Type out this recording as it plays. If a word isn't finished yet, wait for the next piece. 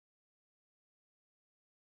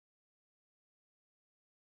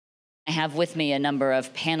I have with me a number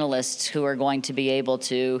of panelists who are going to be able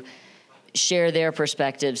to share their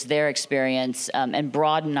perspectives, their experience, and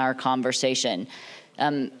broaden our conversation.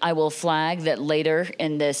 I will flag that later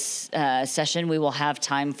in this session we will have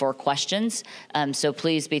time for questions, so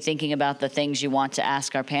please be thinking about the things you want to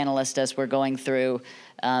ask our panelists as we're going through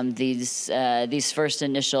these first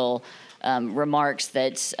initial remarks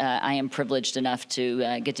that I am privileged enough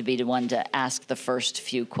to get to be the one to ask the first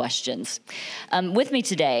few questions. With me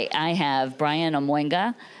today, I have Brian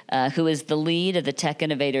Omwenga, who is the lead of the Tech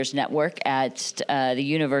Innovators Network at the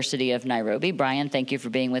University of Nairobi. Brian, thank you for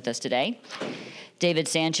being with us today. David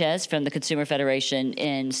Sanchez from the Consumer Federation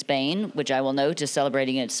in Spain, which I will note is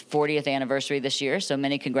celebrating its 40th anniversary this year, so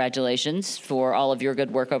many congratulations for all of your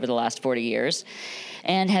good work over the last 40 years.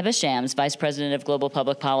 And Heba Shams, Vice President of Global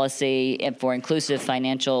Public Policy for Inclusive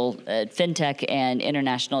Financial FinTech and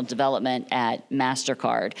International Development at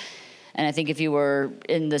MasterCard. And I think if you were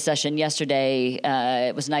in the session yesterday,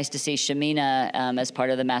 it was nice to see Shamina, as part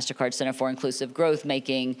of the MasterCard Center for Inclusive Growth,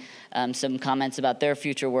 making some comments about their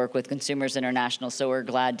future work with Consumers International. So we're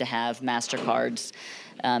glad to have MasterCard's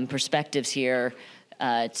perspectives here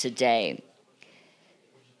today.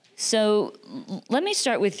 So let me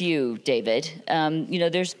start with you, David.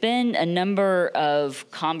 There's been a number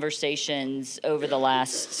of conversations over the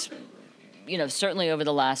last, certainly over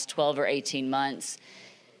the last 12 or 18 months.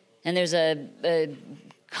 And there's a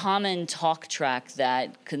common talk track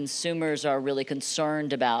that consumers are really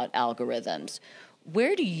concerned about algorithms.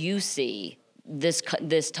 Where do you see this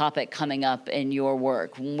topic coming up in your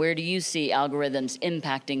work? Where do you see algorithms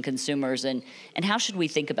impacting consumers, and how should we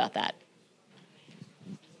think about that?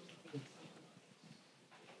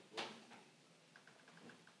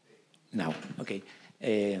 Now, okay.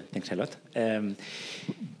 Thanks a lot.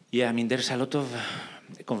 There's a lot of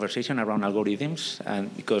conversation around algorithms,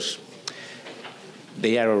 and because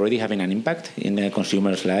they are already having an impact in the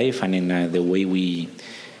consumer's life and in the way we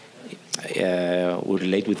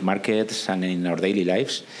relate with markets and in our daily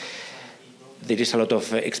lives. There is a lot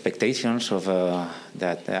of expectations of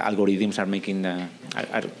that algorithms are making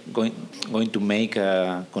are going to make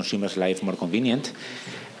consumers' life more convenient,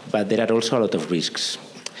 but there are also a lot of risks,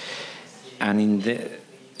 and in the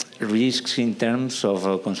risks in terms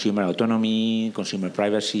of consumer autonomy, consumer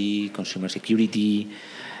privacy, consumer security,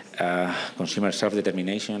 consumer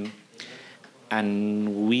self-determination.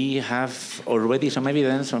 And we have already some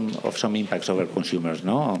evidence of some impacts over consumers,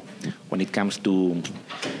 no? When it comes to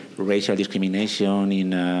racial discrimination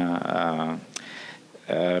in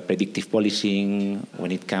predictive policing,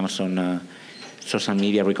 when it comes on social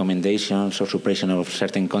media recommendations or suppression of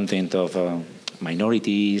certain content of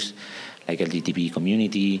minorities, like LGBT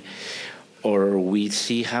community, or we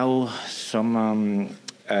see how some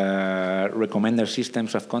recommender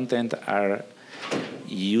systems of content are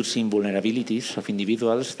using vulnerabilities of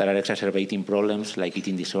individuals that are exacerbating problems like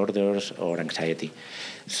eating disorders or anxiety.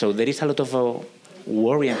 So there is a lot of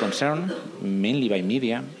worry and concern, mainly by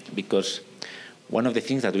media, because one of the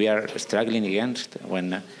things that we are struggling against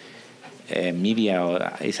when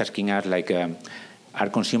media is asking us, like, are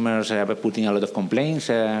consumers putting a lot of complaints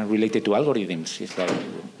related to algorithms? It's like,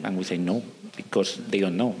 and we say no, because they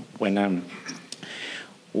don't know.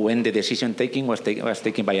 When the decision taking was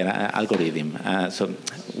taken by an algorithm. So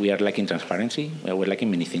we are lacking transparency. We're lacking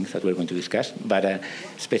many things that we're going to discuss, but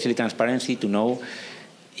especially transparency to know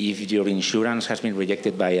if your insurance has been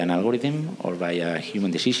rejected by an algorithm or by a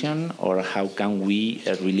human decision, or how can we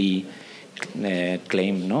really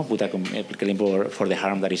claim, put a claim for the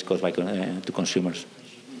harm that is caused by to consumers.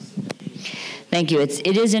 Thank you.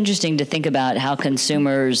 It is interesting to think about how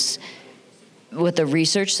consumers, what the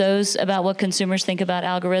research shows about what consumers think about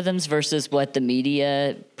algorithms versus what the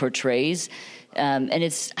media portrays. And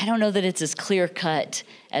I don't know that it's as clear cut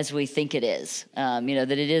as we think it is, that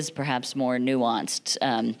it is perhaps more nuanced,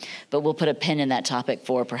 but we'll put a pin in that topic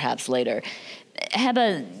for perhaps later.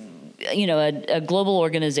 Heba, a global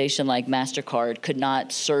organization like MasterCard could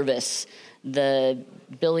not service the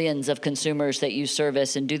billions of consumers that you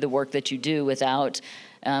service and do the work that you do without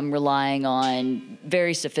relying on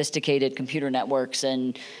very sophisticated computer networks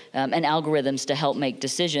and algorithms to help make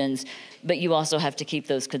decisions. But you also have to keep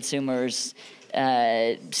those consumers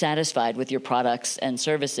satisfied with your products and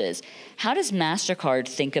services. How does MasterCard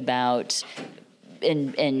think about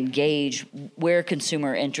and gauge where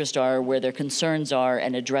consumer interests are, where their concerns are,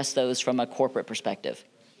 and address those from a corporate perspective?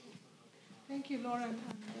 Thank you, Lauren.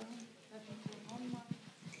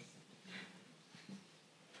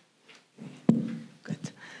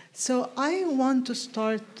 Good. So I want to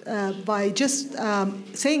start by just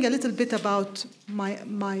saying a little bit about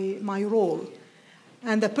my role.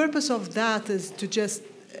 And the purpose of that is to just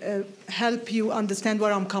help you understand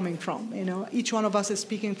where I'm coming from. Each one of us is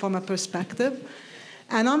speaking from a perspective.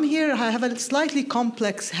 And I'm here, I have a slightly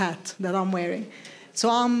complex hat that I'm wearing. So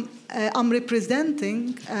I'm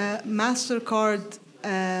representing MasterCard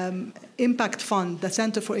Impact Fund, the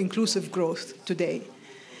Center for Inclusive Growth today.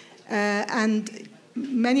 And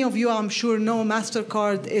many of you, I'm sure, know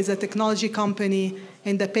MasterCard is a technology company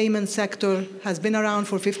in the payment sector, has been around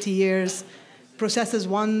for 50 years, processes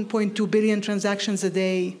 1.2 billion transactions a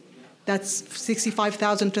day. That's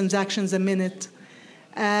 65,000 transactions a minute.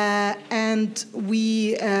 And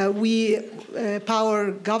we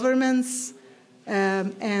power governments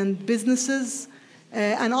and businesses,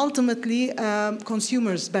 and ultimately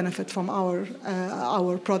consumers benefit from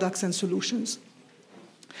our products and solutions.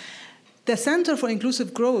 The Center for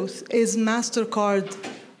Inclusive Growth is MasterCard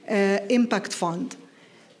Impact Fund,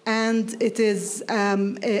 and its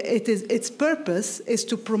purpose is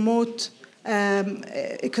to promote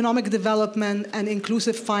economic development and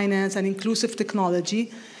inclusive finance and inclusive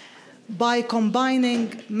technology by combining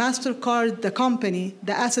MasterCard, the company,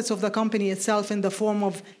 the assets of the company itself in the form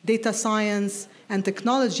of data science and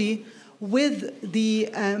technology, with the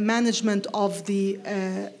management of the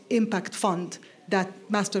impact fund that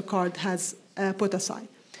MasterCard has put aside.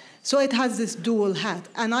 So it has this dual hat.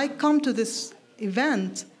 And I come to this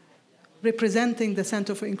event representing the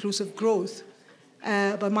Center for Inclusive Growth.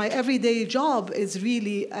 But my everyday job is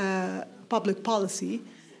really public policy,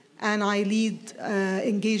 and I lead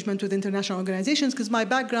engagement with international organizations because my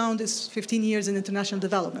background is 15 years in international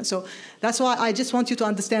development. So that's why I just want you to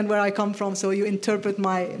understand where I come from so you interpret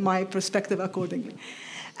my perspective accordingly.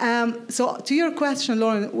 So to your question,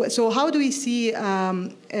 Lauren, so how do we see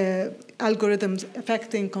algorithms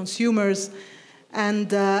affecting consumers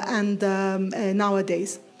and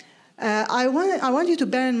nowadays? I want you to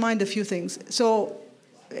bear in mind a few things. So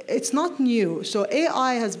it's not new. So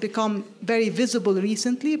AI has become very visible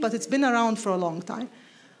recently, but it's been around for a long time.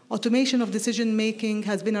 Automation of decision-making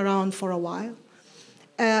has been around for a while.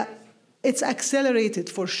 It's accelerated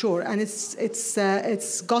for sure, and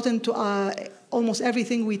it's gotten to almost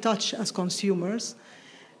everything we touch as consumers.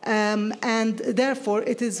 And therefore,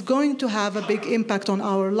 it is going to have a big impact on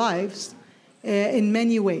our lives in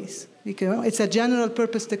many ways. It's a general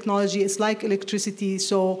purpose technology. It's like electricity,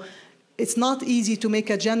 so it's not easy to make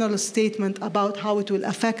a general statement about how it will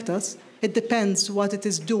affect us. It depends what it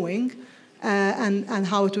is doing, and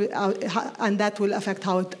how it will, and that will affect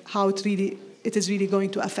how it is really going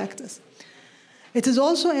to affect us. It is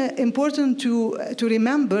also important to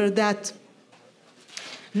remember that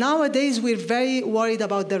nowadays we're very worried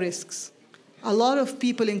about the risks. A lot of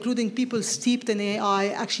people, including people steeped in AI,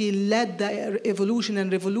 actually led the evolution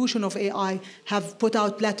and revolution of AI, have put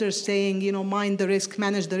out letters saying, mind the risk,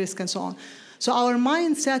 manage the risk, and so on. So our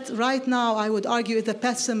mindset right now, I would argue, is a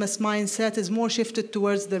pessimist mindset, is more shifted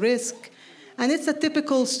towards the risk. And it's a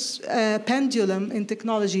typical pendulum in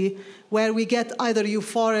technology where we get either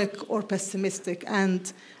euphoric or pessimistic,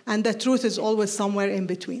 and the truth is always somewhere in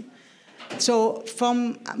between. So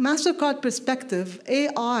from MasterCard perspective,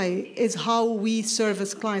 AI is how we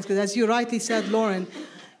service clients. Because as you rightly said, Lauren,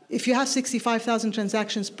 if you have 65,000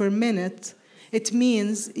 transactions per minute, it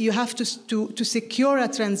means you have to secure a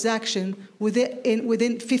transaction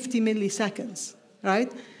within 50 milliseconds, right?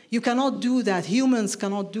 You cannot do that. Humans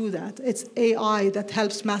cannot do that. It's AI that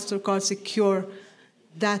helps MasterCard secure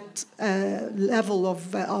that level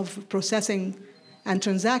of processing and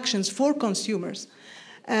transactions for consumers.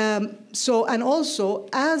 And also,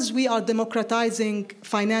 as we are democratizing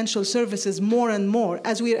financial services more and more,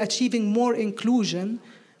 as we are achieving more inclusion,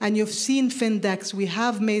 and you've seen Findex, we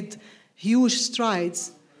have made huge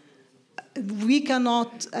strides. We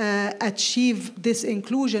cannot achieve this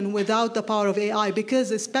inclusion without the power of AI,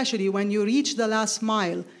 because especially when you reach the last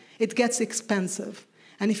mile, it gets expensive.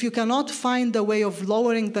 And if you cannot find a way of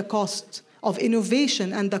lowering the cost of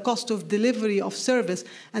innovation and the cost of delivery of service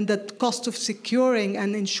and the cost of securing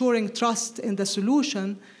and ensuring trust in the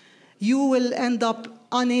solution, you will end up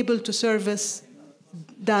unable to service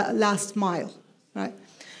the last mile, right?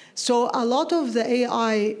 So a lot of the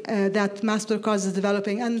AI that MasterCard is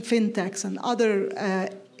developing, and fintechs and other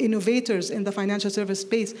innovators in the financial service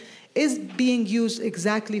space, is being used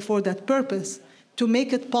exactly for that purpose, to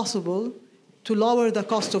make it possible to lower the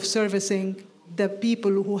cost of servicing the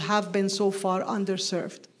people who have been so far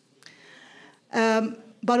underserved.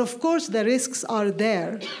 But of course, the risks are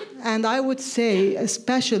there. And I would say,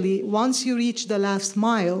 especially once you reach the last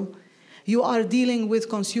mile, you are dealing with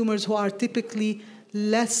consumers who are typically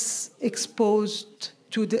less exposed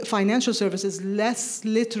to the financial services, less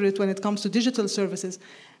literate when it comes to digital services.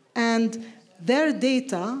 And their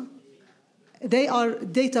data they are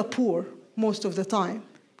data poor most of the time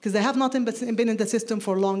because they have not been in the system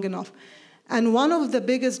for long enough. And one of the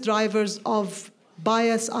biggest drivers of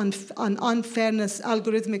bias and unfairness,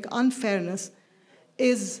 algorithmic unfairness,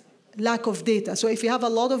 is lack of data. So if you have a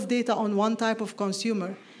lot of data on one type of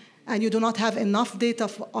consumer and you do not have enough data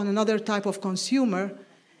on another type of consumer,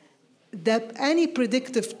 that any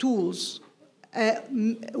predictive tools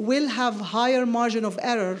will have higher margin of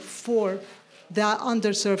error for the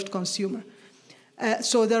underserved consumer.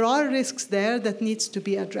 So there are risks there that needs to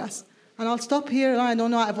be addressed. And I'll stop here. I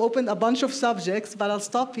don't know, I've opened a bunch of subjects, but I'll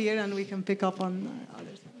stop here and we can pick up on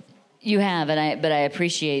others. You have, but I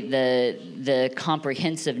appreciate the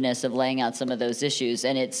comprehensiveness of laying out some of those issues.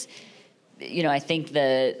 And it's, I think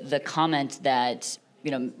the comment that,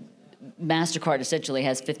 MasterCard essentially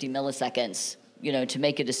has 50 milliseconds, to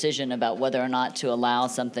make a decision about whether or not to allow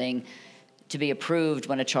something to be approved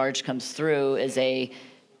when a charge comes through is a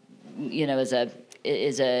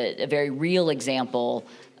very real example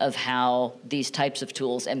of how these types of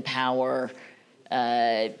tools empower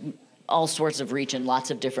all sorts of reach in lots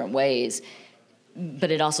of different ways. But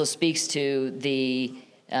it also speaks to the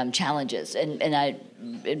challenges. And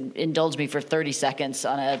indulge me for 30 seconds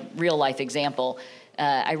on a real life example.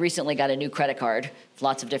 I recently got a new credit card for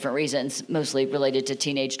lots of different reasons, mostly related to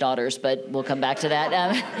teenage daughters, but we'll come back to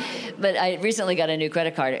that. But I recently got a new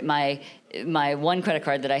credit card. My one credit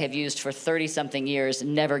card that I have used for 30-something years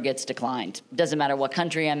never gets declined. Doesn't matter what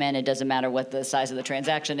country I'm in. It doesn't matter what the size of the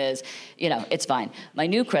transaction is. It's fine. My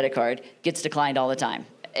new credit card gets declined all the time.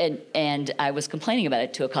 And I was complaining about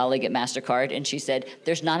it to a colleague at MasterCard, and she said,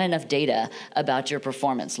 there's not enough data about your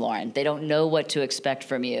performance, Lauren. They don't know what to expect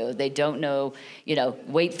from you. They don't know,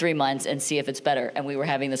 wait 3 months and see if it's better. And we were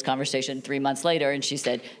having this conversation 3 months later, and she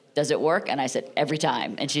said, does it work? And I said, every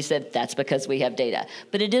time. And she said, that's because we have data.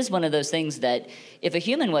 But it is one of those things that if a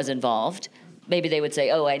human was involved, maybe they would say,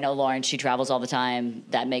 oh, I know Lauren, she travels all the time.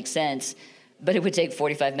 That makes sense. But it would take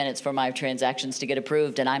 45 minutes for my transactions to get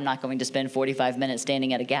approved, and I'm not going to spend 45 minutes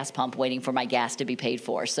standing at a gas pump waiting for my gas to be paid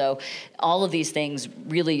for. So all of these things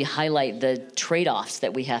really highlight the trade-offs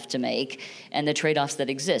that we have to make and the trade-offs that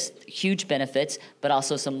exist. Huge benefits, but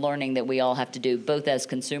also some learning that we all have to do, both as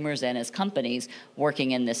consumers and as companies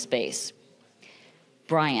working in this space.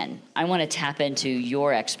 Brian, I want to tap into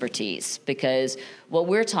your expertise, because what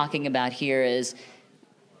we're talking about here is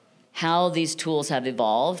how these tools have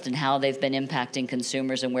evolved and how they've been impacting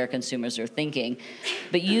consumers and where consumers are thinking.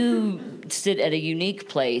 But you sit at a unique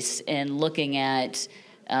place in looking at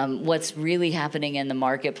what's really happening in the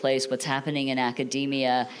marketplace, what's happening in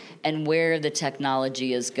academia, and where the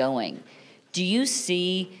technology is going. Do you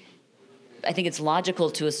see, I think it's logical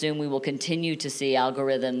to assume we will continue to see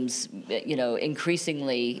algorithms,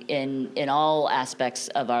 increasingly in all aspects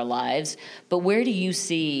of our lives, but where do you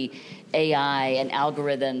see AI and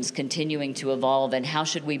algorithms continuing to evolve, and how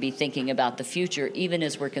should we be thinking about the future, even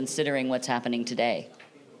as we're considering what's happening today?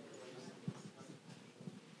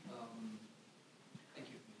 Thank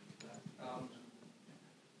you.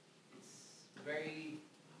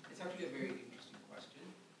 It's actually a very interesting question.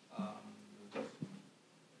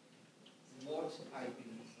 What I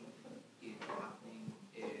believe is happening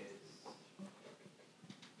is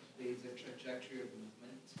there's a trajectory of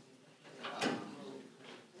movement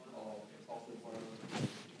of the world to the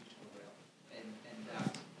digital realm, and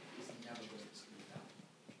that is never going to slow down.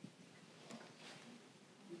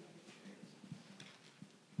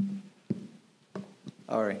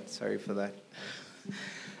 All right, sorry for that.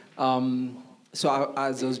 So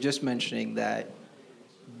as I was just mentioning that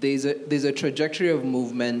there's a trajectory of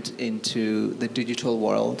movement into the digital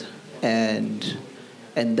world, and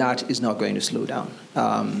that is not going to slow down.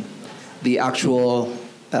 The actual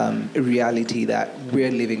reality that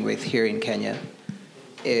we're living with here in Kenya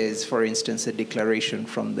is, for instance, a declaration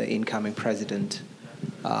from the incoming president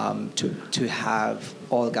to have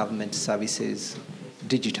all government services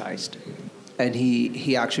digitized. And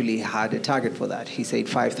he actually had a target for that. He said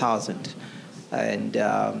 5,000. And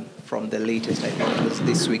from the latest, I think it was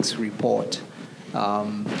this week's report,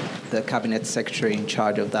 the cabinet secretary in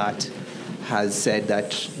charge of that has said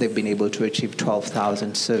that they've been able to achieve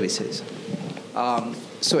 12,000 services.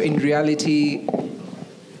 So in reality,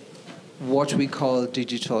 what we call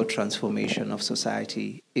digital transformation of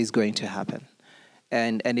society is going to happen.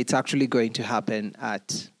 And it's actually going to happen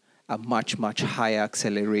at a much, much higher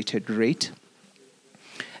accelerated rate.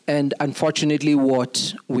 And unfortunately,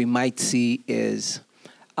 what we might see is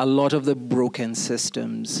a lot of the broken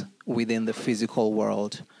systems within the physical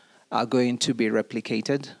world are going to be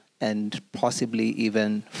replicated and possibly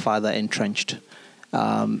even further entrenched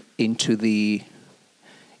into the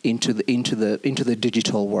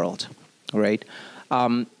digital world. right?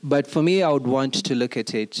 But for me, I would want to look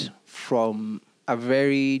at it from a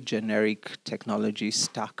very generic technology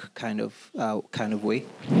stack kind of way.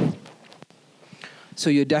 So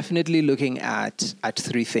you're definitely looking at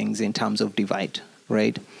three things in terms of divide,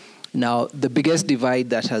 right? Now, the biggest divide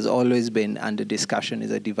that has always been under discussion is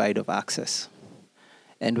a divide of access.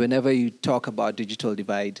 And whenever you talk about digital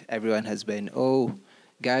divide, everyone has been, oh,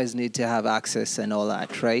 guys need to have access and all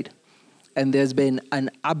that, right? And there's been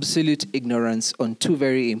an absolute ignorance on two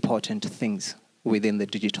very important things within the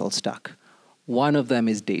digital stack. One of them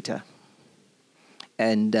is data.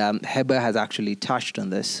 And Heba has actually touched on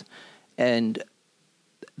this. And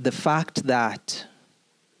the fact that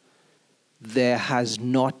there has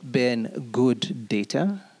not been good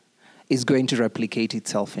data is going to replicate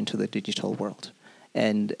itself into the digital world.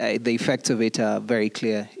 And the effects of it are very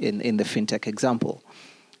clear in the fintech example.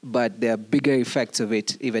 But there are bigger effects of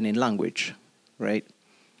it even in language, right?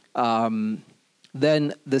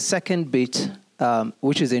 Then the second bit,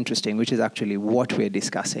 which is interesting, which is actually what we're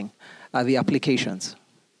discussing, are the applications,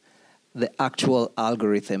 the actual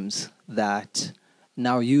algorithms that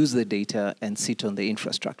now use the data and sit on the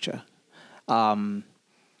infrastructure. The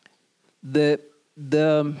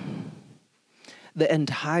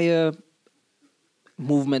entire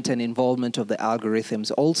movement and involvement of the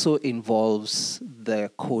algorithms also involves the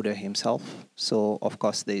coder himself. So, of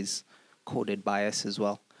course, there's coded bias as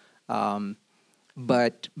well.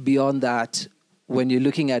 But beyond that, when you're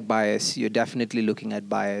looking at bias, you're definitely looking at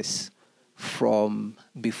bias from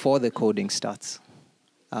before the coding starts.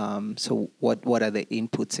 So what are the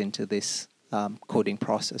inputs into this coding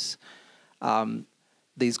process?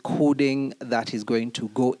 There's coding that is going to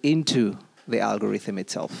go into the algorithm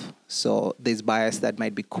itself. So there's bias that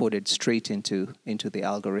might be coded straight into the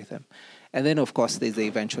algorithm. And then, of course, there's the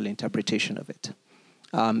eventual interpretation of it.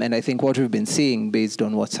 And I think what we've been seeing, based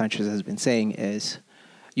on what Sanchez has been saying, is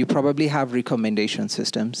you probably have recommendation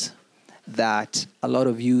systems that a lot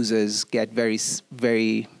of users get very,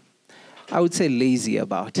 very, I would say, lazy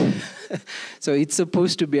about. So it's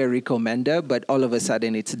supposed to be a recommender, but all of a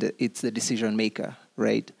sudden it's the decision maker,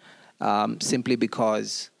 right? Simply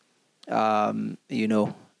because, that's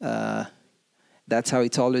how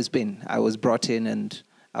it's always been. I was brought in and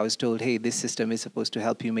I was told, hey, this system is supposed to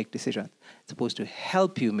help you make decisions. It's supposed to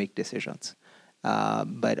help you make decisions.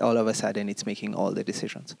 But all of a sudden, it's making all the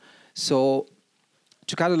decisions. So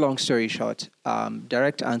to cut a long story short,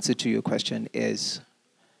 direct answer to your question is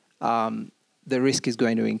the risk is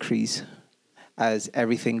going to increase as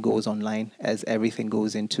everything goes online, as everything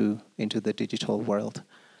goes into the digital world.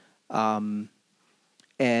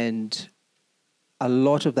 And a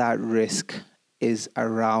lot of that risk is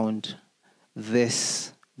around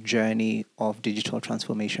this journey of digital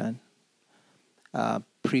transformation,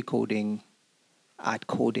 pre-coding, at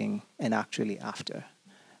coding, and actually after.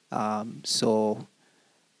 So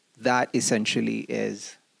that essentially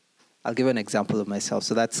is, I'll give an example of myself.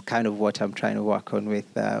 So that's kind of what I'm trying to work on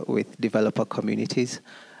with developer communities.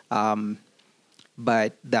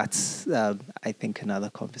 But that's, I think,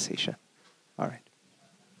 another conversation. All right.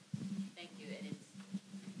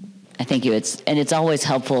 Thank you. It's always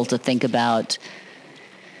helpful to think about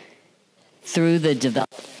through the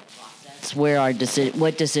development process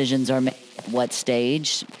what decisions are made at what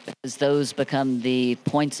stage, because those become the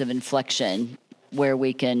points of inflection where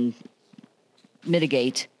we can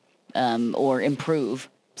mitigate or improve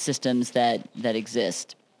systems that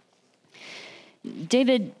exist.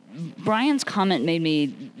 David, Brian's comment made me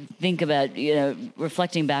think about,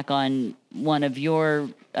 reflecting back on one of your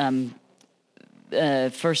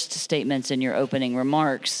first statements in your opening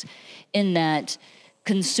remarks, in that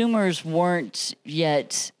consumers weren't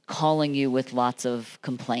yet calling you with lots of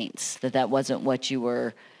complaints, that wasn't what you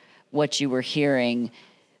were hearing.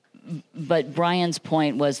 But Brian's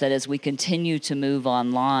point was that as we continue to move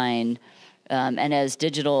online, and as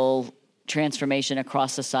digital transformation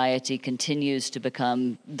across society continues to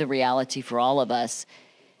become the reality for all of us,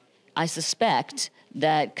 I suspect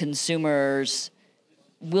that consumers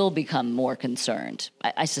will become more concerned.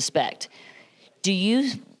 I suspect.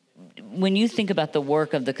 When you think about the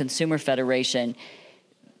work of the Consumer Federation,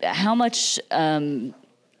 how much are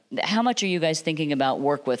you guys thinking about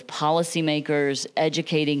work with policymakers,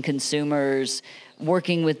 educating consumers,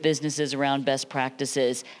 working with businesses around best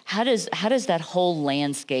practices? How does that whole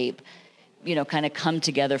landscape, kind of come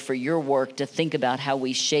together for your work to think about how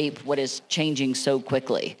we shape what is changing so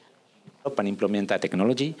quickly? And implement a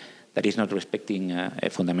technology that is not respecting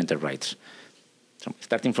fundamental rights. So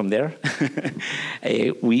starting from there,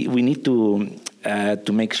 we need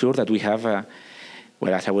to make sure that we have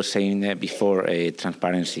Well, as I was saying before,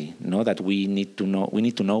 transparency. That we need to know. We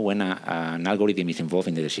need to know when an algorithm is involved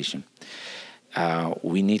in the decision.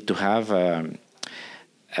 We need to have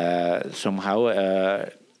somehow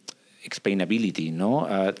explainability,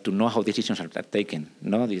 to know how decisions are taken.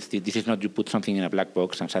 This is not you put something in a black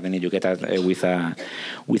box and suddenly you get with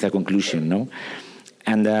a conclusion.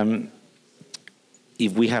 And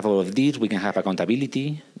if we have all of this, we can have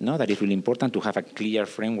accountability. That is really important, to have a clear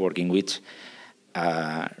framework in which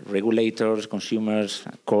regulators, consumers,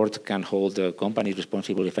 court can hold the companies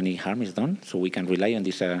responsible if any harm is done. So we can rely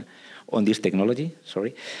on this technology.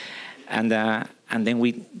 Sorry, and then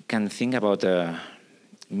we can think about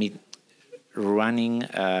running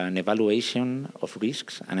an evaluation of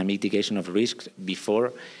risks and a mitigation of risks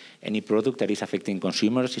before any product that is affecting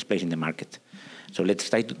consumers is placed in the market. So let's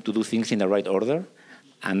try to do things in the right order,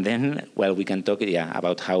 and then, well, we can talk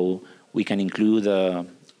about how we can include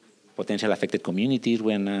potential affected communities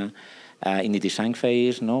when in the design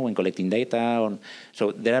phase, when collecting data.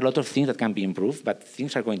 So there are a lot of things that can be improved, but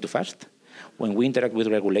things are going too fast. When we interact with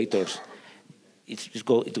regulators, it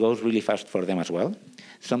goes really fast for them as well.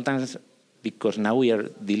 Sometimes because now we are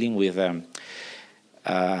dealing with the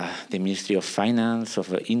Ministry of Finance,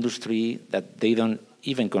 of Industry, that they don't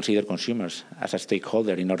even consider consumers as a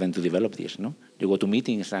stakeholder in order to develop this. You go to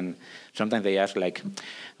meetings and sometimes they ask, like,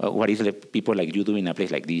 what is the people like you do in a place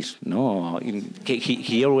like this?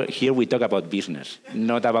 Here we talk about business,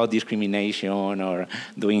 not about discrimination or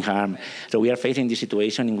doing harm. So we are facing this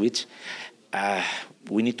situation in which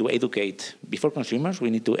we need to educate, before consumers, we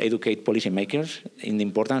need to educate policymakers in the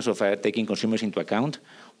importance of taking consumers into account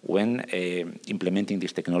when implementing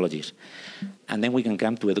these technologies. And then we can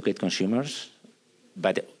come to educate consumers,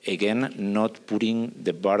 but again, not putting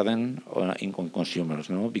the burden on consumers,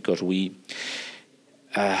 because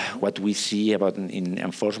what we see about in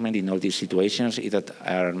enforcement in all these situations is that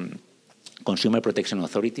consumer protection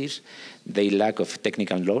authorities, they lack of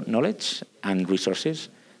technical knowledge and resources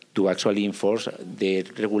to actually enforce the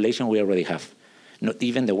regulation we already have, not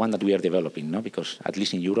even the one that we are developing, because at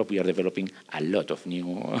least in Europe we are developing a lot of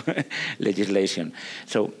new legislation.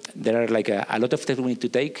 So there are like a lot of steps we need to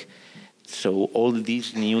take, so all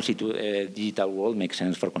this new digital world makes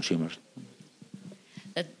sense for consumers.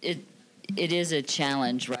 It is a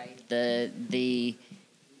challenge, right? The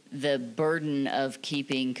burden of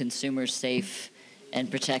keeping consumers safe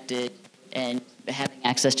and protected and having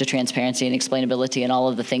access to transparency and explainability and all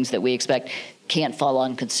of the things that we expect can't fall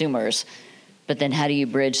on consumers. But then how do you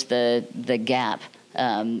bridge the gap,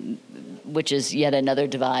 which is yet another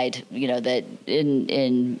divide, that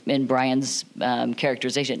in Brian's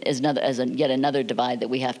characterization is yet another divide that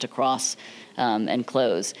we have to cross and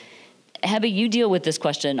close. Heba, you deal with this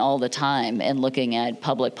question all the time in looking at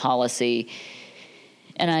public policy,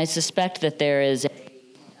 and I suspect that there is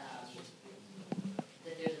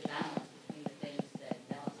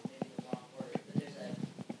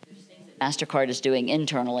MasterCard is doing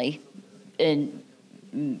internally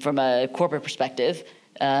from a corporate perspective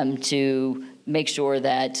to make sure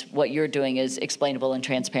that what you're doing is explainable and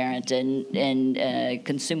transparent and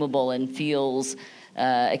consumable and feels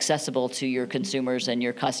accessible to your consumers and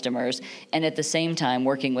your customers, and at the same time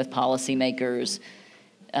working with policymakers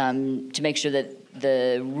to make sure that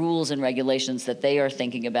the rules and regulations that they are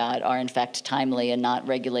thinking about are in fact timely and not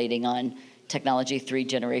regulating on technology 3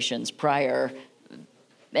 generations prior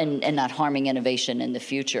and not harming innovation in the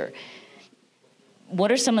future.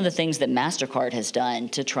 What are some of the things that MasterCard has done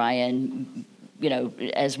to try and,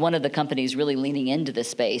 as one of the companies really leaning into this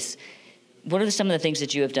space, what are some of the things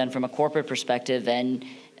that you have done from a corporate perspective, and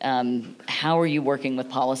how are you working with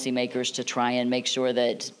policymakers to try and make sure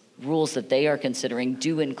that rules that they are considering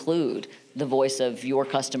do include the voice of your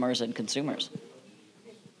customers and consumers?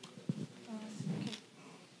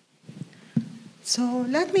 So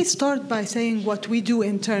let me start by saying what we do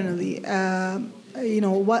internally.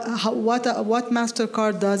 What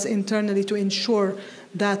MasterCard does internally to ensure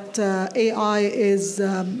that AI is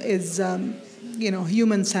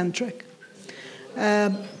human-centric.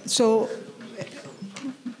 So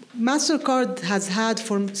MasterCard has had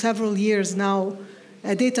for several years now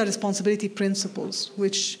data responsibility principles,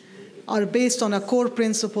 which are based on a core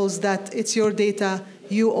principles that it's your data,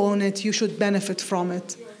 you own it, you should benefit from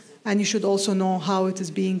it, and you should also know how it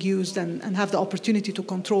is being used and have the opportunity to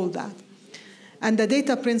control that. And the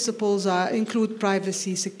data principles include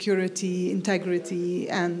privacy, security, integrity,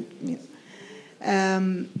 and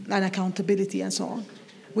accountability, and so on.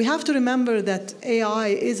 We have to remember that AI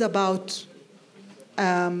is about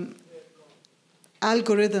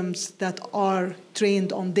algorithms that are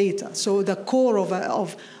trained on data. So the core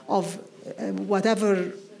of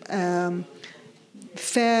whatever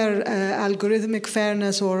fair, algorithmic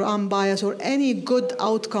fairness or unbiased or any good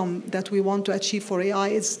outcome that we want to achieve for AI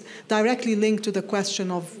is directly linked to the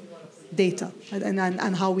question of data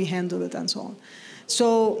and how we handle it and so on.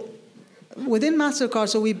 So within MasterCard,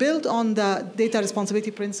 so we built on the data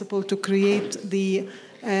responsibility principle to create the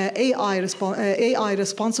AI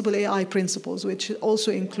responsible AI principles, which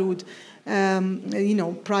also include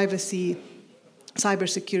privacy,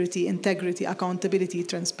 cybersecurity, integrity, accountability,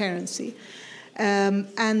 transparency.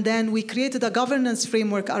 And then we created a governance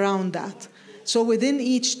framework around that. So within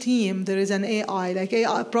each team, there is an AI. Like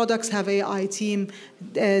AI products have AI team,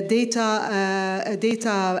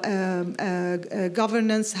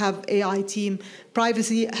 governance have AI team,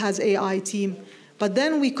 privacy has AI team. But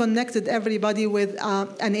then we connected everybody with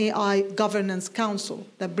an AI governance council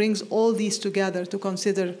that brings all these together to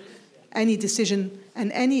consider any decision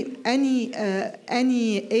and any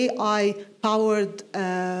AI-powered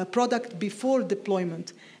product before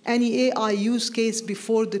deployment, any AI use case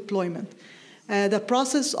before deployment. The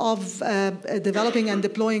process of developing and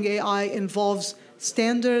deploying AI involves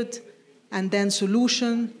standard, and then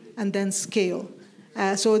solution, and then scale.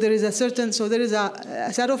 So there is a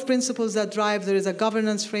set of principles that drive. There is a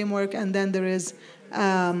governance framework, and then there is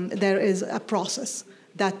a process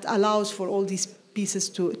that allows for all these pieces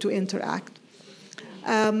to interact.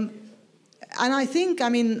 And I think,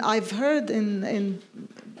 I've heard in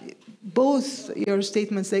both your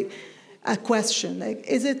statements a question, like,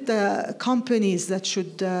 is it the companies that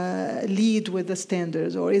should lead with the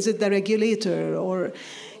standards, or is it the regulator, or,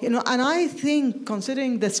 and I think,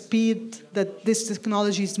 considering the speed that this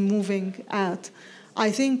technology is moving at,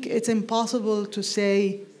 I think it's impossible to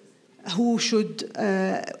say who should,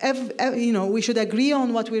 we should agree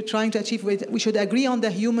on what we're trying to achieve. We should agree on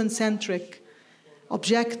the human-centric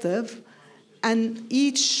objective, and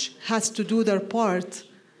each has to do their part.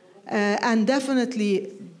 And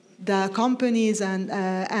definitely the companies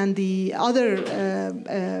and the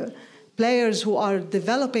other players who are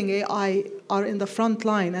developing AI are in the front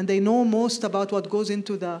line, and they know most about what goes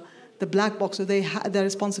into the black box. So the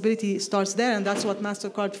responsibility starts there, and that's what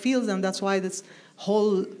MasterCard feels, and that's why this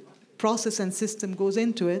whole process and system goes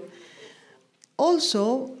into it.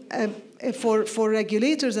 Also, for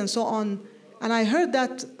regulators and so on, and I heard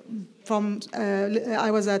that from,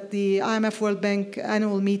 I was at the IMF World Bank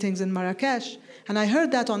annual meetings in Marrakesh, and I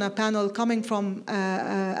heard that on a panel coming from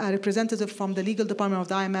a representative from the legal department of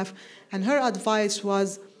the IMF, and her advice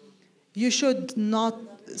was, you should not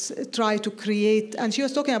try to create, and she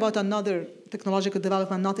was talking about another technological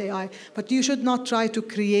development, not AI, but you should not try to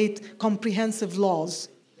create comprehensive laws.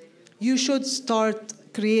 You should start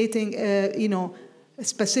creating,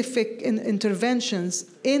 specific interventions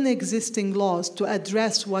in existing laws to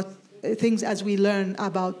address things as we learn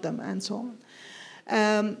about them and so on.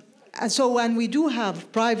 And so when we do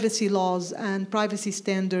have privacy laws and privacy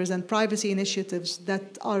standards and privacy initiatives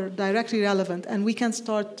that are directly relevant, and we can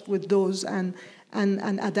start with those and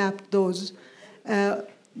adapt those,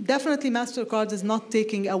 definitely MasterCard is not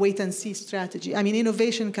taking a wait-and-see strategy.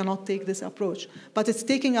 Innovation cannot take this approach, but it's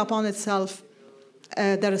taking upon itself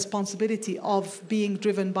the responsibility of being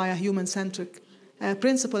driven by a human-centric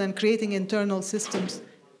principle and creating internal systems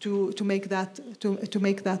to make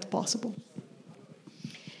that possible.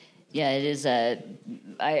 Yeah, it is. I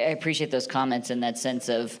appreciate those comments in that sense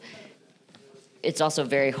of it's also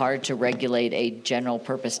very hard to regulate a general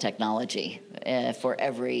purpose technology for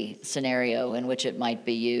every scenario in which it might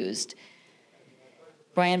be used.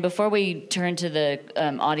 Brian, before we turn to the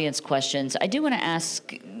audience questions, I do want to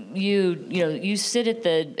ask you, you sit at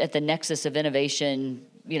the nexus of innovation,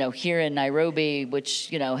 here in Nairobi, which,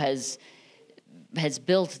 has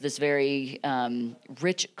built this very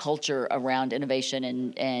rich culture around innovation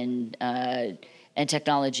and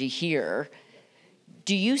technology here.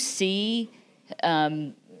 Do you see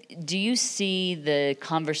the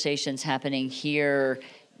conversations happening here,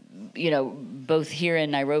 both here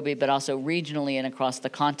in Nairobi, but also regionally and across the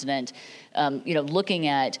continent, looking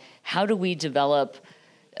at how do we develop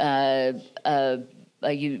a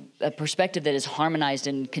perspective that is harmonized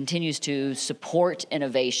and continues to support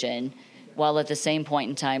innovation, while at the same point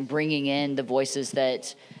in time bringing in the voices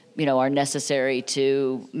that are necessary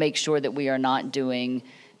to make sure that we are not doing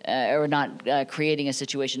or not creating a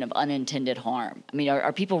situation of unintended harm?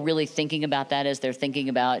 Are people really thinking about that as they're thinking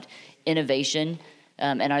about innovation?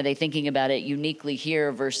 And are they thinking about it uniquely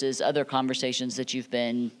here versus other conversations that you've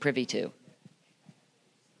been privy to?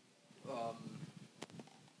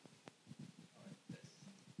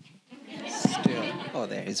 Oh,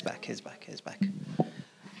 there, he's back.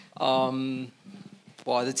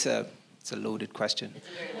 Well, it's a loaded question.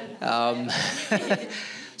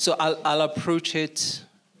 So I'll approach it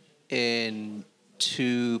in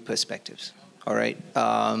two perspectives. All right.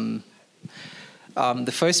 The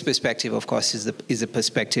first perspective, of course, is the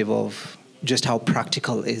perspective of just how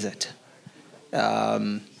practical is it,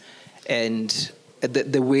 and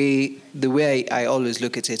the way I always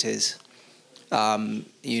look at it is,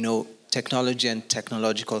 technology and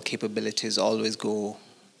technological capabilities always go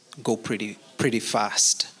pretty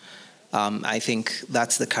fast. I think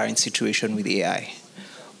that's the current situation with AI.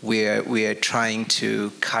 We're trying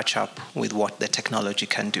to catch up with what the technology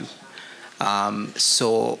can do.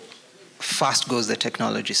 So fast goes the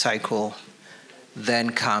technology cycle, then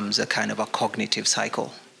comes a kind of a cognitive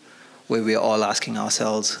cycle where we're all asking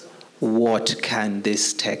ourselves, what can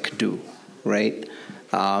this tech do, right?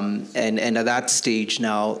 And at that stage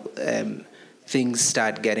now, things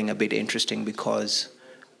start getting a bit interesting because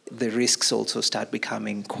the risks also start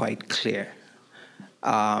becoming quite clear.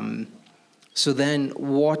 So then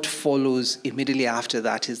what follows immediately after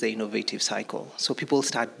that is the innovative cycle. So people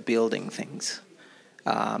start building things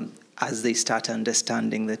as they start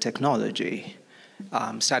understanding the technology,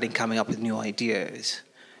 starting coming up with new ideas.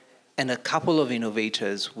 And a couple of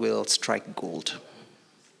innovators will strike gold.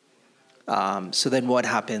 So then what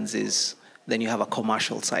happens is then you have a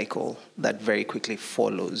commercial cycle that very quickly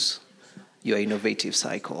follows your innovative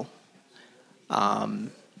cycle.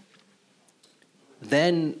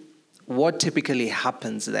 Then what typically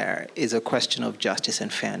happens there is a question of justice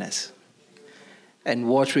and fairness. And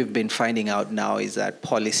what we've been finding out now is that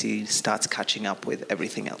policy starts catching up with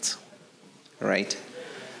everything else, right?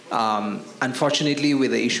 Unfortunately,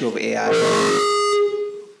 with the issue of AI,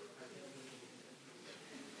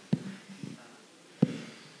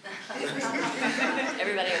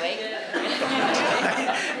 Everybody awake?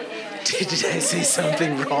 did I say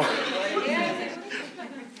something wrong?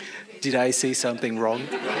 Did I say something wrong?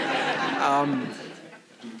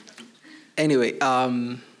 Anyway,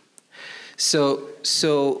 so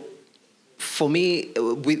for me,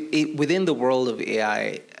 within the world of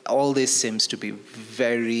AI, all this seems to be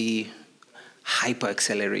very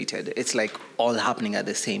hyper-accelerated. It's like all happening at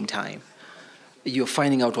the same time. You're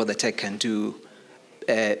finding out what the tech can do.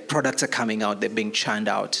 Products are coming out, they're being churned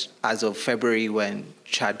out. As of February, when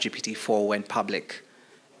ChatGPT-4 went public,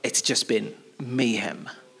 it's just been mayhem.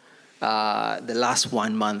 The last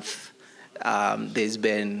 1 month, there's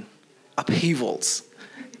been upheavals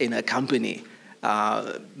in a company,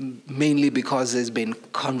 mainly because there's been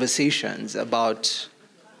conversations about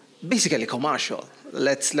basically commercial.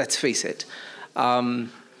 Let's face it.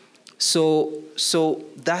 So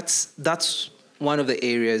that's one of the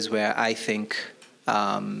areas where I think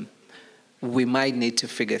we might need to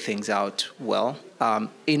figure things out well.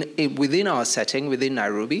 Within our setting, within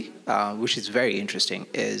Nairobi, which is very interesting,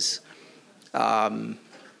 is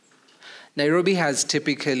Nairobi has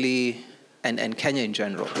typically, and Kenya in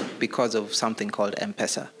general, because of something called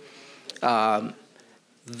M-Pesa,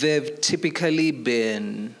 they've typically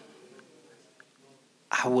been,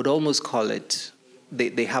 I would almost call it,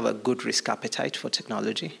 they have a good risk appetite for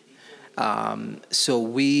technology. So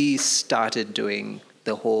we started doing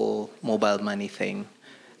the whole mobile money thing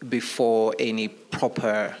before any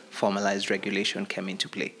proper formalized regulation came into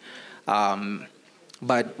play.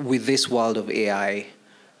 But with this world of AI,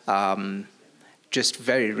 just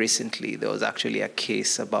very recently, there was actually a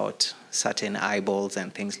case about certain eyeballs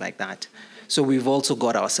and things like that. So we've also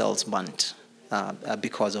got ourselves burnt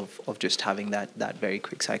because of just having that very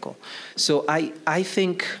quick cycle. So I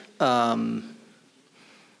think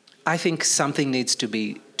something needs to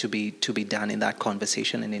be done in that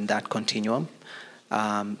conversation and in that continuum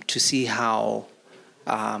to see how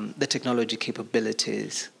the technology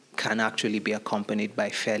capabilities can actually be accompanied by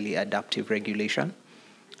fairly adaptive regulation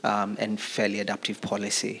and fairly adaptive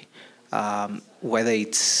policy, whether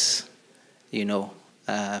it's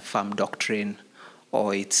farm doctrine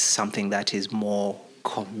or it's something that is more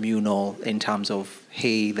communal in terms of,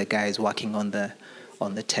 hey, the guys working on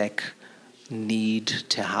the tech need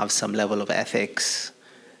to have some level of ethics.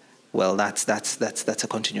 Well, that's a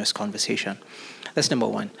continuous conversation. That's number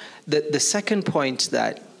one. The second point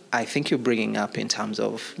that I think you're bringing up in terms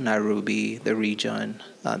of Nairobi, the region,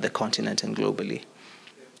 the continent, and globally,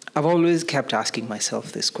 I've always kept asking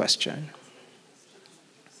myself this question.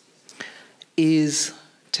 Is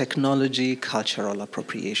technology cultural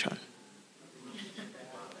appropriation?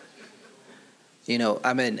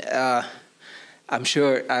 I'm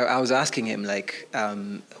sure I was asking him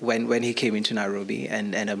when he came into Nairobi,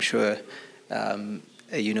 and I'm sure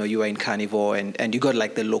you were in Carnivore and you got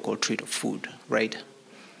the local treat of food, right?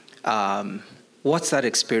 What's that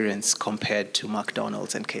experience compared to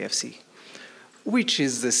McDonald's and KFC, which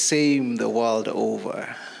is the same the world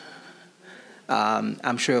over?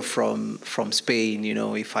 I'm sure from Spain,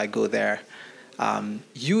 if I go there,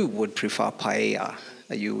 you would prefer paella.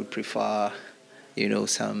 You would prefer,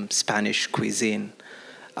 some Spanish cuisine.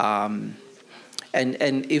 And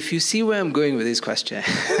if you see where I'm going with this question,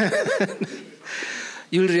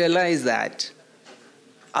 you'll realize that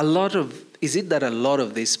a lot of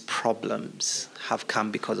these problems have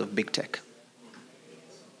come because of big tech.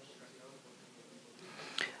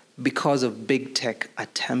 Because of big tech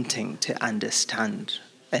attempting to understand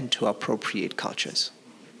and to appropriate cultures.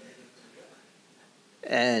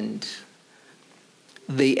 And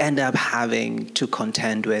they end up having to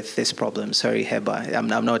contend with this problem. Sorry, Heba, I'm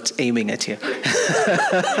not aiming at you.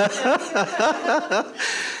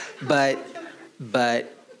 but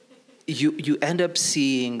you end up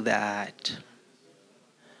seeing that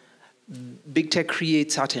big tech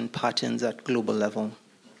creates certain patterns at global level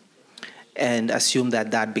and assume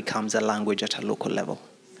that becomes a language at a local level.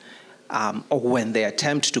 Or when they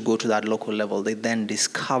attempt to go to that local level, they then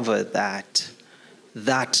discover that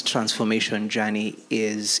transformation journey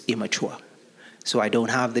is immature. So I don't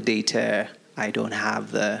have the data, I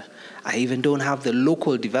even don't have the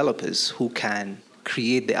local developers who can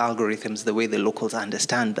create the algorithms the way the locals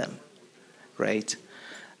understand them, right?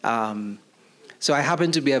 So I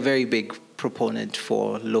happen to be a very big proponent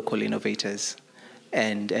for local innovators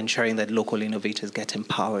and ensuring that local innovators get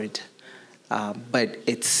empowered. But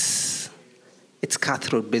it's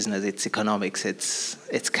cutthroat business, it's economics,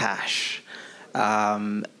 it's cash.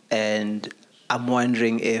 And I'm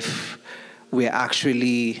wondering if we're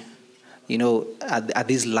actually, at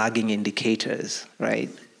these lagging indicators, right?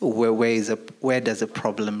 Where does the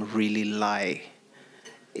problem really lie?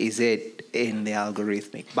 Is it in the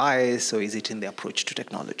algorithmic bias or is it in the approach to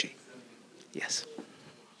technology? Yes.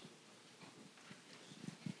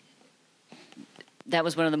 That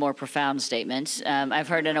was one of the more profound statements I've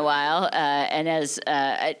heard in a while. And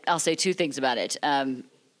I'll say two things about it.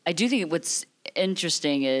 I do think what's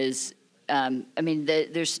interesting is,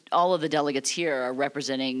 there's all of the delegates here are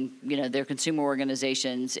representing, their consumer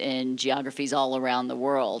organizations in geographies all around the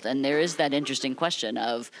world, and there is that interesting question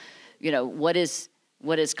of, what is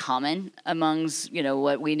common amongst,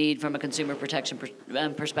 what we need from a consumer protection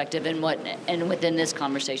perspective, and within this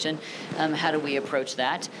conversation, how do we approach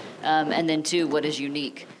that, and then two, what is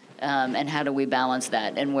unique. And how do we balance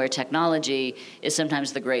that? And where technology is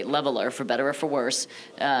sometimes the great leveler, for better or for worse,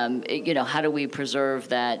 how do we preserve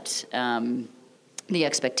that, the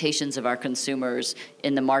expectations of our consumers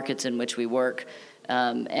in the markets in which we work,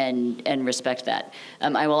 and respect that?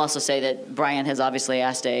 I will also say that Brian has obviously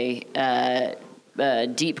asked a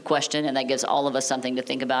deep question, and that gives all of us something to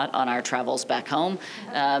think about on our travels back home,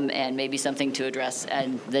 and maybe something to address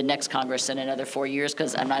in the next Congress in another 4 years,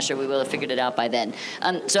 because I'm not sure we will have figured it out by then.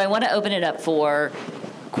 So I want to open it up for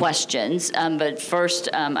questions, but first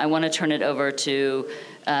I want to turn it over to,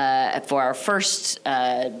 for our first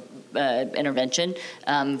intervention,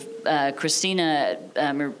 Christina,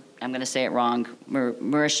 I'm going to say it wrong,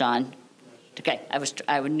 Murashan. Okay,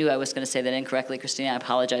 I knew I was going to say that incorrectly, Christina. I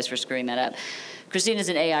apologize for screwing that up. Christina is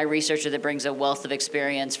an AI researcher that brings a wealth of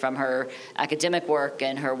experience from her academic work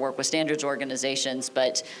and her work with standards organizations,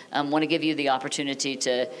 but want to give you the opportunity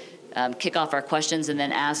to kick off our questions and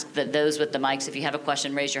then ask that those with the mics, if you have a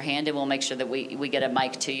question, raise your hand, and we'll make sure that we get a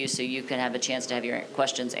mic to you so you can have a chance to have your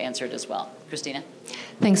questions answered as well. Christina?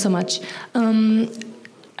 Thanks so much.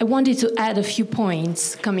 I wanted to add a few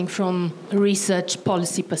points coming from a research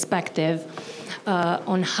policy perspective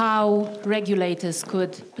on how regulators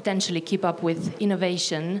could potentially keep up with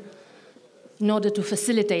innovation in order to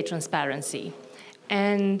facilitate transparency.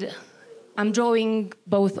 And I'm drawing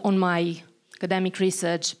both on my academic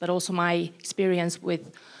research, but also my experience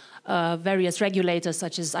with various regulators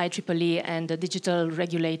such as IEEE and the Digital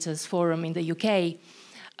Regulators Forum in the UK.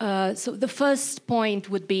 So the first point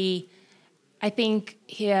would be, I think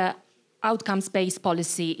here outcomes-based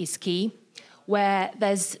policy is key, where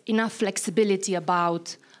there's enough flexibility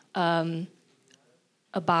about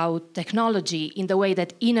technology in the way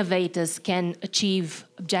that innovators can achieve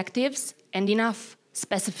objectives, and enough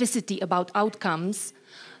specificity about outcomes,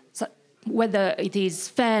 so whether it is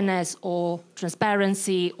fairness or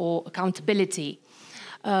transparency or accountability.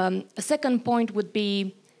 A second point would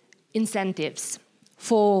be incentives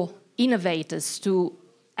for innovators to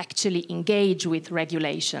actually engage with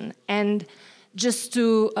regulation. And just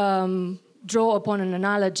to draw upon an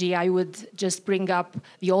analogy, I would just bring up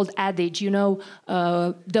the old adage,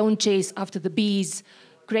 don't chase after the bees,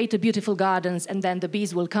 create a beautiful gardens, and then the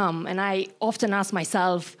bees will come. And I often ask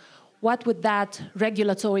myself, what would that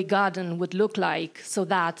regulatory garden would look like so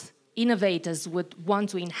that innovators would want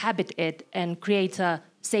to inhabit it and create a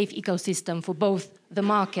safe ecosystem for both the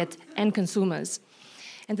market and consumers.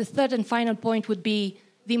 And the third and final point would be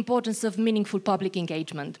the importance of meaningful public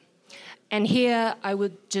engagement. And here I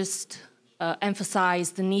would just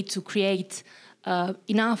emphasize the need to create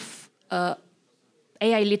enough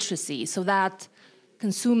AI literacy so that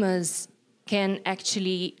consumers can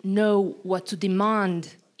actually know what to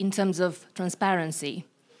demand in terms of transparency.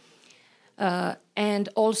 And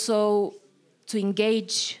also to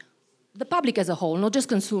engage the public as a whole, not just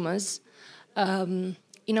consumers,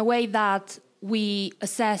 in a way that we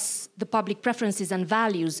assess the public preferences and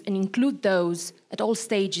values and include those at all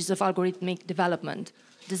stages of algorithmic development,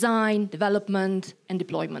 design, development, and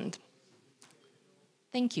deployment.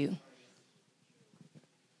 Thank you.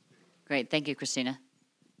 Great, thank you, Christina.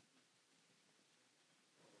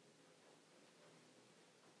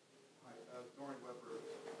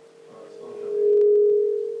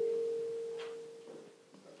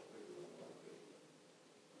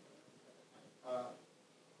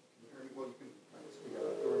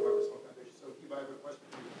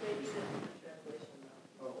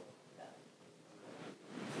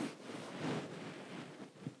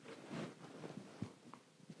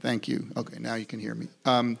 Thank you. Okay, now you can hear me.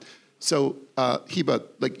 Hiba,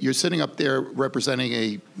 like you're sitting up there representing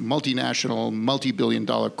a multinational,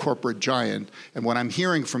 multi-billion-dollar corporate giant, and what I'm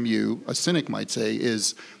hearing from you, a cynic might say,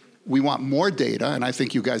 is we want more data, and I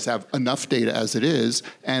think you guys have enough data as it is,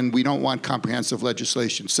 and we don't want comprehensive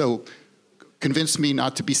legislation. So convince me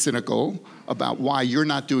not to be cynical about why you're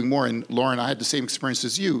not doing more. And Lauren, I had the same experience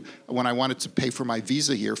as you. When I wanted to pay for my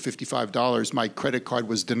Visa here, $55, my credit card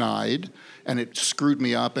was denied, and it screwed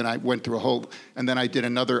me up, and I went through a whole, and then I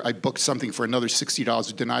booked something for another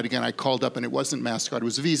 $60, denied again. I called up, and it wasn't MasterCard, it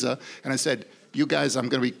was Visa, and I said, you guys, I'm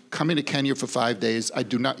going to be coming to Kenya for 5 days.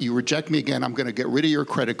 You reject me again, I'm going to get rid of your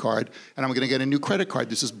credit card, and I'm going to get a new credit card.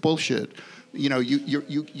 This is bullshit. You know,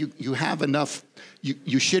 you have enough.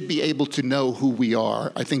 You should be able to know who we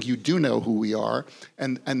are. I think you do know who we are,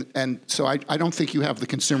 and so I don't think you have the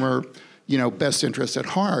consumer, best interest at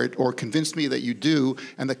heart, or convince me that you do,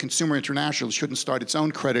 and that Consumer International shouldn't start its own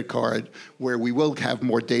credit card where we will have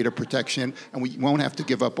more data protection and we won't have to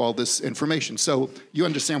give up all this information. So you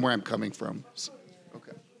understand where I'm coming from.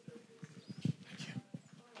 Okay.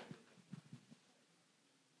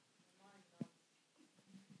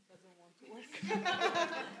 Thank you.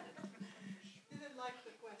 Didn't like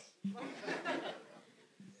the question.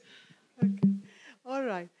 Okay. All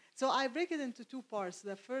right. So I break it into two parts.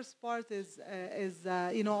 The first part is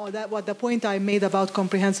what the point I made about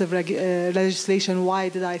comprehensive legislation. Why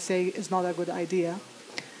did I say it's not a good idea?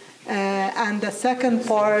 And the second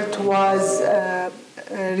part was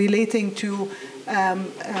relating to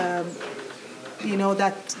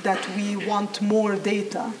that we want more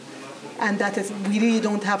data, and that we really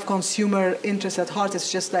don't have consumer interest at heart.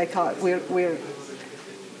 It's just like we're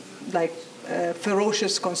like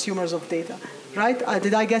ferocious consumers of data. Right?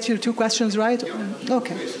 Did I get your two questions right?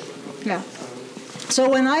 Okay. Yeah. So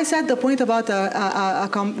when I said the point about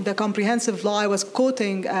the comprehensive law, I was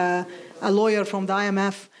quoting a lawyer from the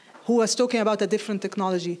IMF who was talking about a different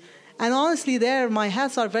technology. And honestly, my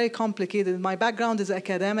hats are very complicated. My background is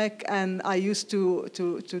academic, and I used to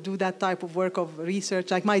do that type of work of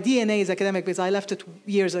research. Like my DNA is academic because I left it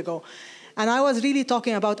years ago. And I was really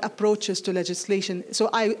talking about approaches to legislation. So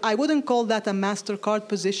I wouldn't call that a MasterCard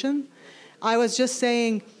position. I was just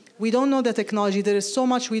saying, we don't know the technology. There is so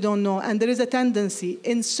much we don't know. And there is a tendency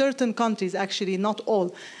in certain countries, actually, not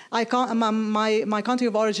all. My country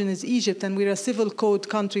of origin is Egypt, and we're a civil code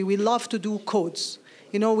country. We love to do codes.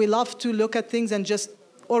 We love to look at things and just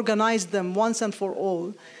organize them once and for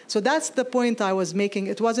all. So that's the point I was making.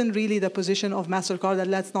 It wasn't really the position of MasterCard that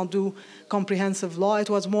let's not do comprehensive law. It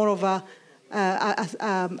was more of a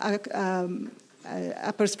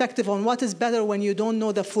perspective on what is better when you don't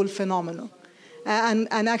know the full phenomenon.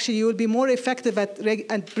 And actually, you will be more effective at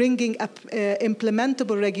bringing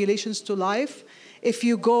implementable regulations to life if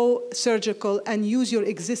you go surgical and use your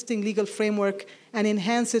existing legal framework and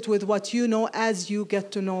enhance it with what you know as you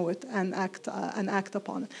get to know it and act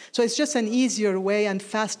upon it. So it's just an easier way and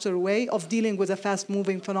faster way of dealing with a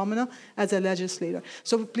fast-moving phenomena as a legislator.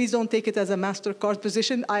 So please don't take it as a MasterCard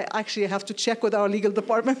position. I actually have to check with our legal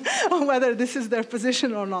department on whether this is their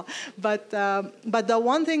position or not. But the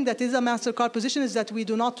one thing that is a MasterCard position is that we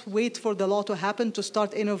do not wait for the law to happen to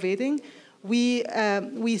start innovating. We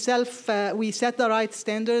set the right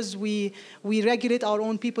standards. We regulate our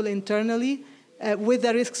own people internally with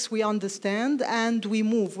the risks we understand, and we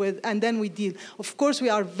move with, and then we deal. Of course, we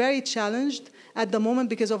are very challenged at the moment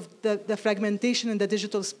because of the fragmentation in the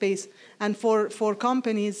digital space. And for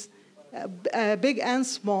companies, big and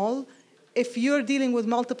small, if you're dealing with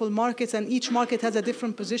multiple markets and each market has a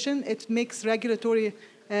different position, it makes regulatory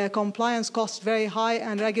compliance costs very high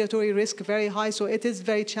and regulatory risk very high. So it is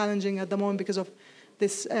very challenging at the moment because of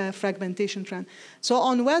this fragmentation trend. So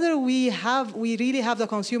on whether we really have the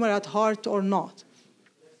consumer at heart or not.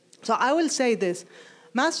 So I will say this.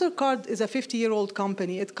 MasterCard is a 50-year-old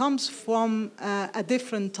company. It comes from a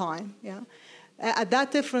different time. Yeah? At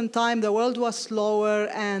that different time, the world was slower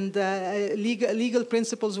and legal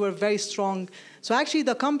principles were very strong. So actually,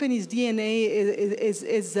 the company's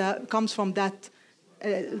DNA comes from that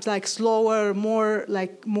like slower,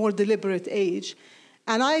 more deliberate age.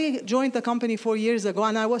 And I joined the company 4 years ago,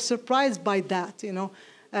 and I was surprised by that. You know.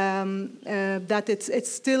 That it's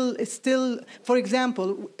still, for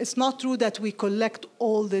example, it's not true that we collect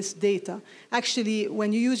all this data. Actually,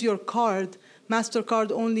 when you use your card,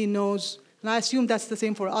 MasterCard only knows, and I assume that's the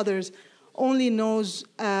same for others, only knows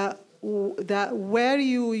that where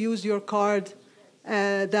you use your card,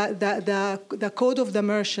 the code of the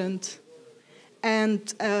merchant,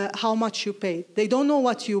 and how much you paid. They don't know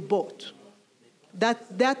what you bought.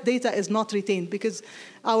 That data is not retained because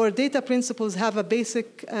our data principles have a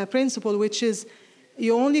basic principle, which is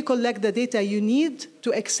you only collect the data you need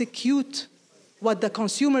to execute what the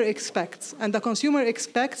consumer expects. And the consumer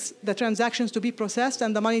expects the transactions to be processed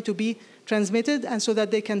and the money to be transmitted, and so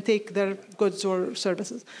that they can take their goods or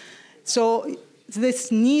services. So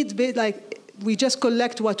this need, we just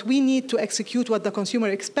collect what we need to execute what the consumer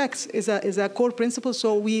expects is a core principle.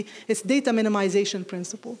 So it's data minimization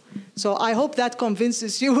principle. So I hope that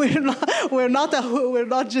convinces you. We're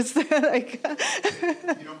not just like. You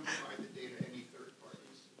don't provide the data to any third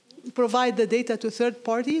parties. Provide the data to third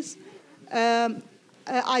parties.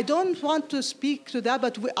 I don't want to speak to that,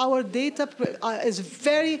 but our data is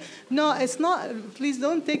very, no, it's not, please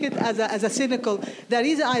don't take it as a cynical. The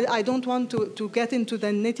reason I don't want to get into the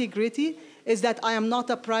nitty-gritty is that I am not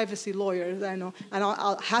a privacy lawyer, I know, and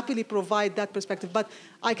I'll happily provide that perspective. But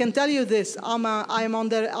I can tell you this, I'm on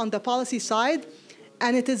the policy side,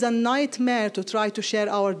 and it is a nightmare to try to share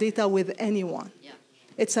our data with anyone. Yeah.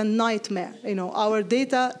 It's a nightmare. You know, our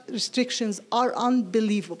data restrictions are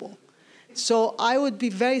unbelievable. So I would be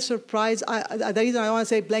very surprised. The reason I want to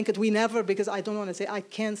say blanket, we never, because I don't want to say, I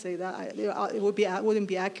can't say that. It wouldn't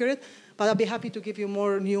be accurate. But I'll be happy to give you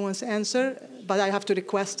more nuanced answer, but I have to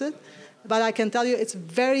request it. But I can tell you it's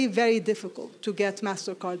very, very difficult to get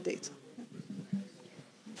MasterCard data.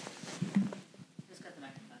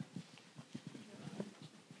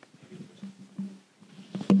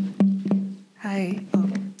 Hi. Oh,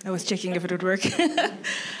 I was checking if it would work.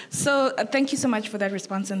 So thank you so much for that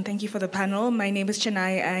response, and thank you for the panel. My name is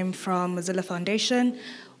Chennai. I'm from Mozilla Foundation,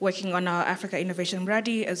 working on our Africa Innovation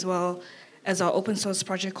Mradi, as well as our open source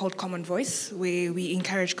project called Common Voice, where we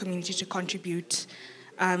encourage community to contribute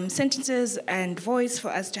sentences and voice for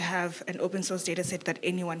us to have an open source data set that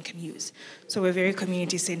anyone can use. So we're very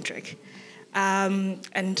community centric.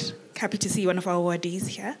 And happy to see one of our awardees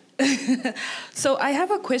here. So I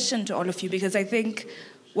have a question to all of you, because I think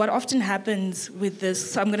what often happens with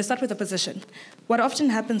this, so I'm going to start with a position. What often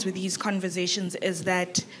happens with these conversations is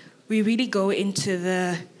that we really go into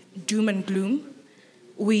the doom and gloom.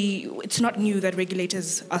 It's not new that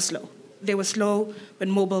regulators are slow. They were slow when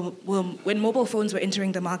mobile phones were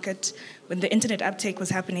entering the market, when the internet uptake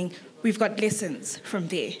was happening. We've got lessons from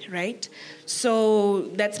there, right? So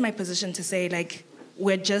that's my position to say, like,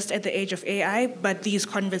 we're just at the age of AI, but these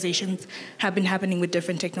conversations have been happening with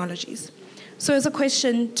different technologies. So as a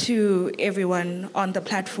question to everyone on the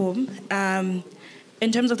platform,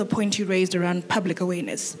 in terms of the point you raised around public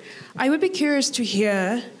awareness, I would be curious to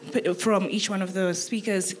hear from each one of the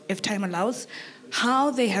speakers, if time allows,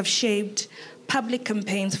 how they have shaped public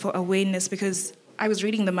campaigns for awareness, because I was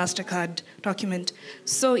reading the MasterCard document,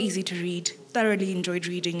 so easy to read, thoroughly enjoyed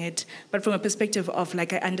reading it, but from a perspective of,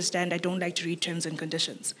 like, I understand I don't like to read terms and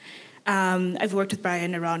conditions. I've worked with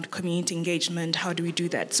Brian around community engagement, how do we do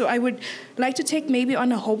that? So I would like to take maybe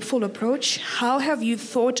on a hopeful approach. How have you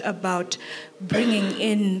thought about bringing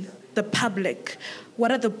in the public?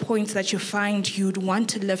 What are the points that you find you'd want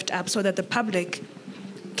to lift up so that the public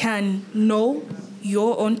can know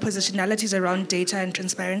your own positionalities around data and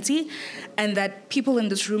transparency, and that people in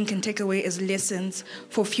this room can take away as lessons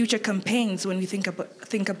for future campaigns when we think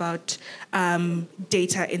about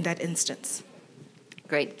data in that instance?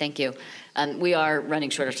 Great, thank you. We are running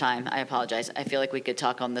short of time. I apologize. I feel like we could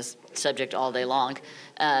talk on this subject all day long.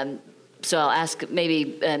 So I'll ask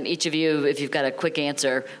maybe each of you, if you've got a quick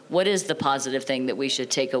answer, what is the positive thing that we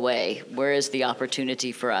should take away? Where is the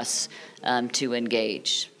opportunity for us to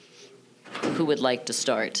engage? Who would like to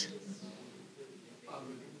start?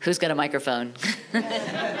 Who's got a microphone?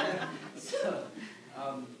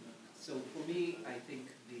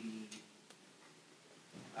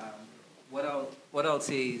 what I'll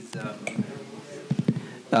say is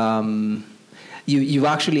you've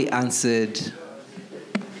actually answered.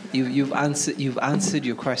 You've answered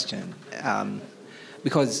your question,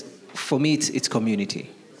 because for me it's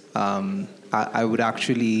community. I would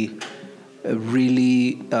actually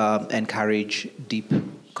really encourage deep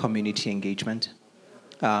community engagement,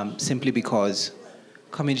 simply because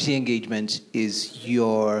community engagement is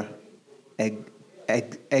your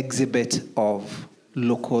exhibit of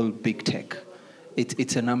local big tech.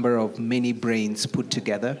 It's a number of many brains put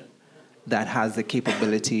together that has the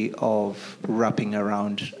capability of wrapping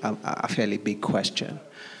around a fairly big question.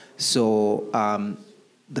 So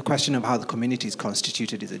the question of how the community is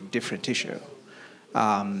constituted is a different issue.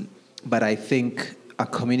 But I think a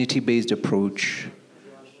community-based approach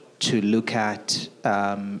to look at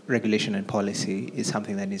regulation and policy is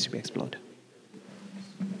something that needs to be explored.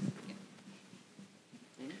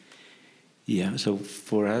 Yeah, so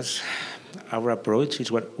for us, our approach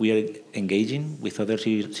is what we are engaging with other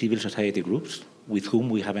civil society groups with whom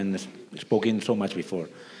we haven't spoken so much before.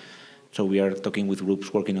 So we are talking with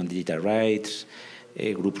groups working on digital rights,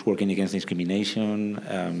 groups working against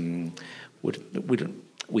discrimination,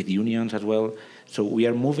 with unions as well. So we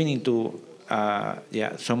are moving into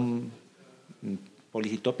some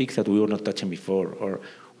policy topics that we were not touching before, or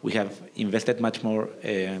we have invested much more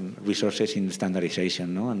resources in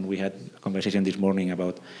standardization, no? And we had a conversation this morning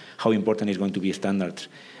about how important it's going to be standards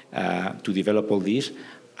to develop all this,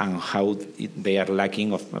 and how they are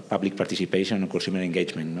lacking of public participation and consumer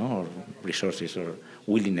engagement, no? Or resources or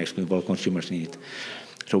willingness to involve consumers in it.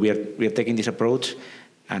 So we are taking this approach,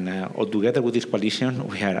 and all together with this coalition,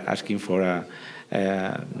 we are asking for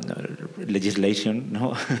legislation,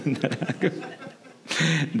 no?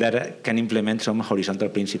 that can implement some horizontal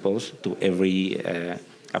principles to every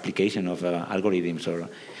application of algorithms or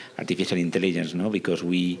artificial intelligence, no? Because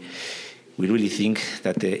we really think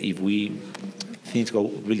that things go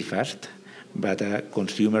really fast, but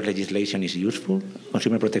consumer legislation is useful,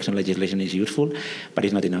 consumer protection legislation is useful, but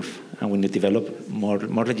it's not enough. And we need to develop more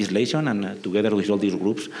legislation, and together with all these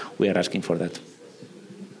groups, we are asking for that.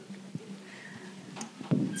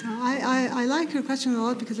 So I like your question a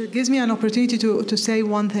lot because it gives me an opportunity to say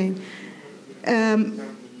one thing.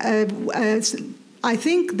 I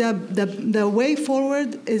think the way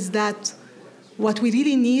forward is that what we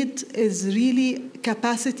really need is really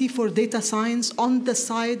capacity for data science on the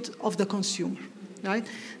side of the consumer, right?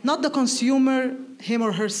 Not the consumer, him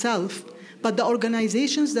or herself, but the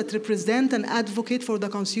organizations that represent and advocate for the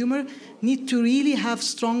consumer need to really have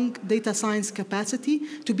strong data science capacity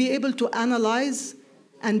to be able to analyze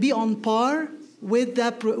and be on par with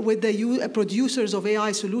the producers of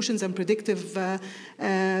AI solutions and predictive AI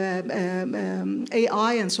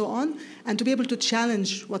and so on, and to be able to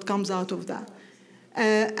challenge what comes out of that.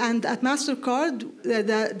 And at MasterCard,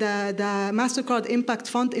 the MasterCard Impact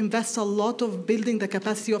Fund invests a lot of building the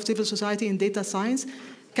capacity of civil society in data science,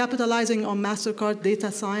 capitalizing on MasterCard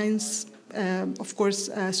data science, of course,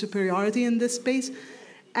 superiority in this space.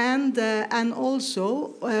 And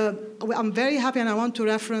also, I'm very happy, and I want to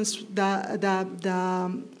reference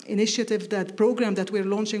the initiative, that program that we're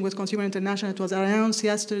launching with Consumer International. It was announced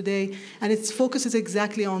yesterday, and its focus is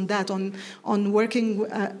exactly on that, on working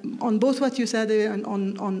on both what you said and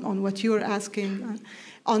on what you're asking,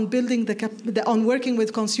 on building on working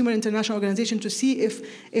with Consumer International Organization to see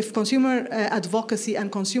if consumer advocacy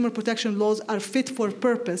and consumer protection laws are fit for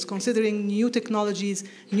purpose, considering new technologies,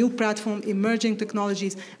 new platform, emerging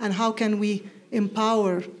technologies, and how can we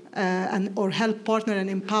empower or help partner and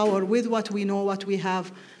empower with what we know, what we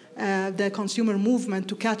have, the consumer movement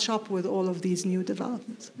to catch up with all of these new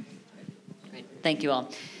developments. Great. Thank you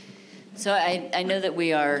all. So I know that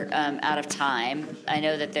we are out of time. I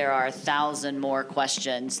know that there are 1,000 more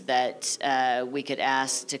questions that we could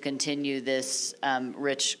ask to continue this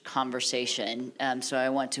rich conversation. So I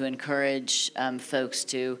want to encourage folks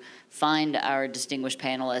to find our distinguished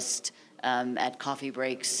panelists at coffee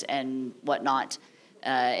breaks and whatnot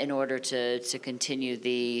in order to continue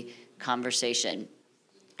the conversation.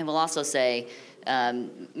 I will also say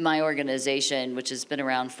my organization, which has been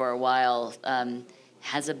around for a while,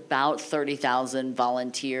 has about 30,000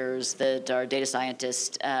 volunteers that are data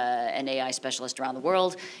scientists and AI specialists around the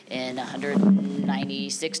world in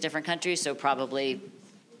 196 different countries, so probably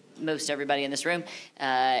most everybody in this room.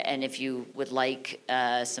 And if you would like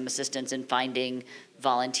some assistance in finding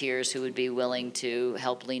volunteers who would be willing to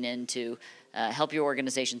help lean into help your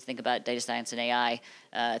organizations think about data science and AI,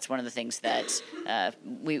 it's one of the things that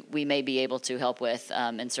we may be able to help with,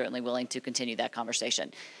 and certainly willing to continue that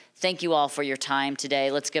conversation. Thank you all for your time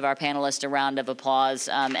today. Let's give our panelists a round of applause.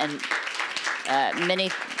 And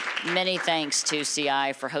many Many thanks to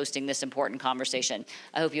CI for hosting this important conversation.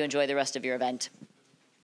 I hope you enjoy the rest of your event.